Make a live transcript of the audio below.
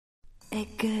a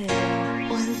girl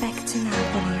went back to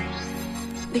Napoli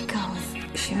because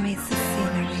she missed the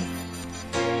scenery,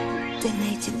 the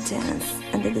native dance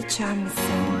and the charming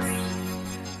songs.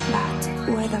 But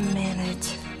wait a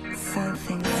minute,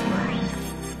 something's wrong.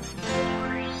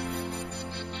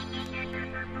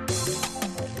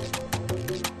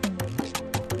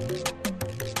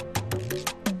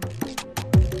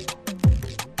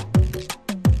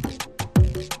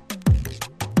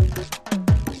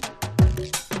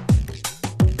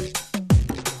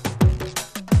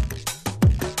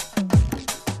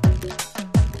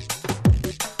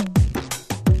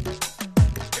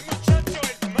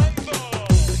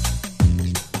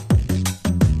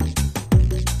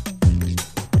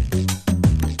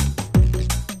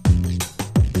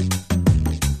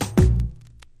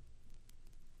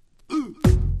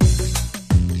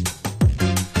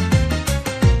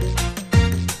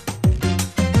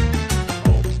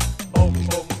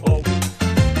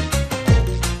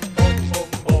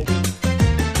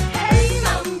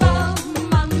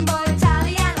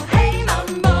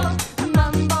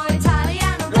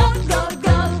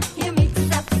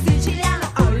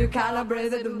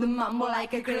 Calabrese do the mambo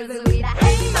like a crazy with a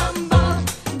hey mambo,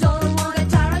 don't want a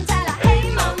tarantella, hey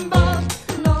mambo,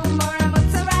 no more a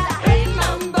mozzarella, hey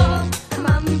mambo,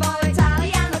 mambo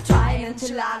Italiano, try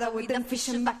enchilada with them fish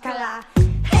and bacala.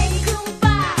 Hey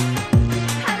kumpa,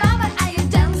 I love it how you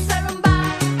dance a rumba,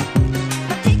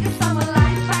 but take it from a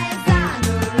life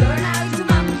paesano, learn how to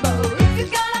mambo. If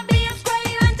you're gonna be a square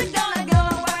event, you're gonna go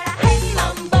where a hey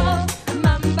mambo,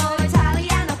 mambo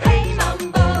Italiano, hey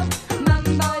mambo,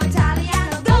 mambo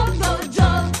Italiano, go go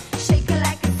Joe, shake it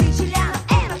like a Siciliano,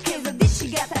 and a quesadilla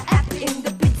get the app in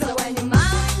the pizza when you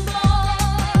mambo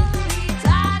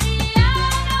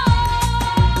Italiano.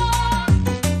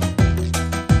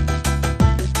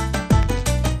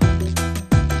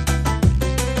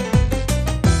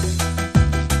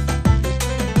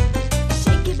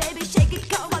 Shake it, baby, shake it,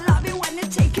 come on, love it when you're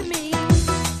taking me.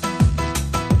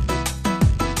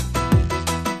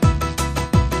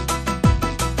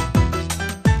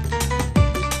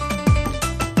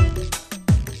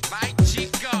 Vai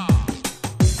chico!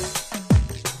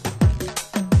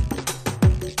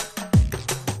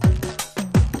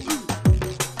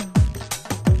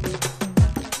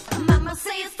 Mama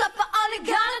say stop, but only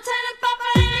gonna turn it pop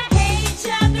and I hate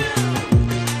ya blue.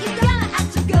 You're gonna have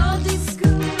to go to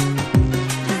school.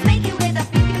 Just make it with a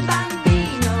picky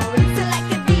bambino. It's like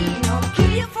a vino.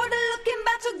 Kill you for the looking,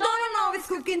 but you don't know it's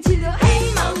cooking till you. Hey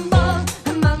mambo,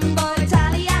 mambo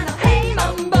Italiano. Hey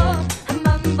mambo,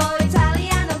 mambo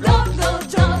Italiano. Go go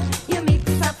Joe, you mix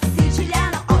up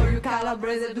Siciliano. Or you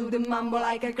Calabrese do the mambo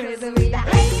like a crazy with a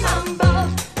hey mambo,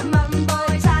 mambo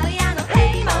Italiano.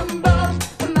 Hey mambo,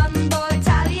 mambo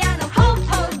Italiano. Ho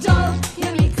ho Joe,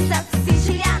 you mix up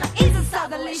Siciliano. It's a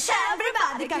southerly show,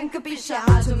 everybody can capisce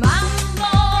how to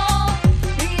mambo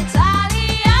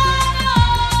Italiano.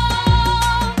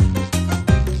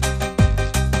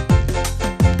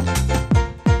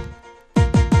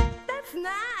 That's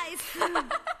nice.